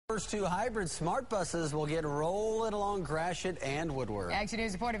First two hybrid smart buses will get rolling along Gratiot and Woodward. Action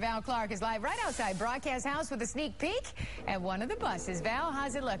News reporter Val Clark is live right outside Broadcast House with a sneak peek at one of the buses. Val,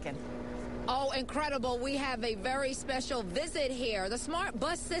 how's it looking? Oh, incredible. We have a very special visit here. The smart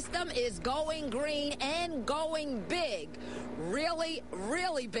bus system is going green and going big. Really,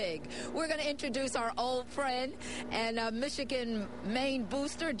 really big. We're going to introduce our old friend and Michigan Maine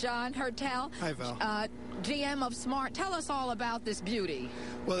booster, John Hertel. Hi, Val. GM of Smart. Tell us all about this beauty.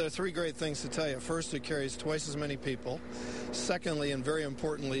 Well, there are three great things to tell you. First, it carries twice as many people. Secondly, and very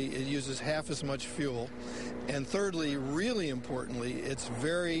importantly, it uses half as much fuel. And thirdly, really importantly, it's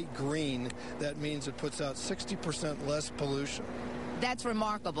very green. That means it puts out 60% less pollution. That's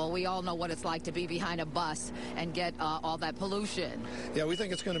remarkable. We all know what it's like to be behind a bus and get all that pollution. Yeah, we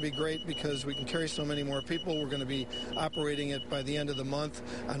think it's going to be great because we can carry so many more people. We're going to be operating it by the end of the month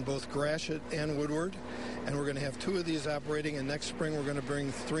on both Gratiot and Woodward. And we're going to have two of these operating, and next spring we're going to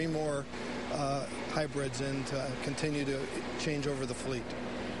bring three more hybrids in to continue to change over the fleet.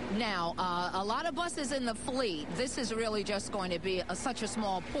 Now, a lot of buses in the fleet. This is really just going to be such a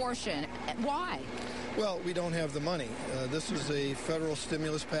small portion. Why? Well, we don't have the money. This was a federal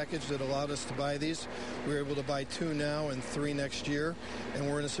stimulus package that allowed us to buy these. We were able to buy two now and three next year, and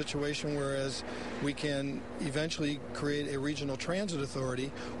we're in a situation whereas we can eventually create a regional transit authority,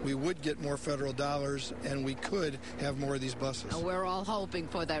 we would get more federal dollars, and we could have more of these buses. We're all hoping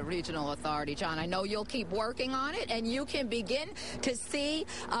for that regional authority, John. I know you'll keep working on it, and you can begin to see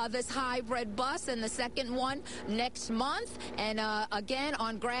this hybrid bus and the second one next month, and again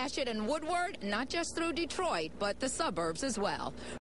on Gratiot and Woodward, not just through Detroit, but the suburbs as well.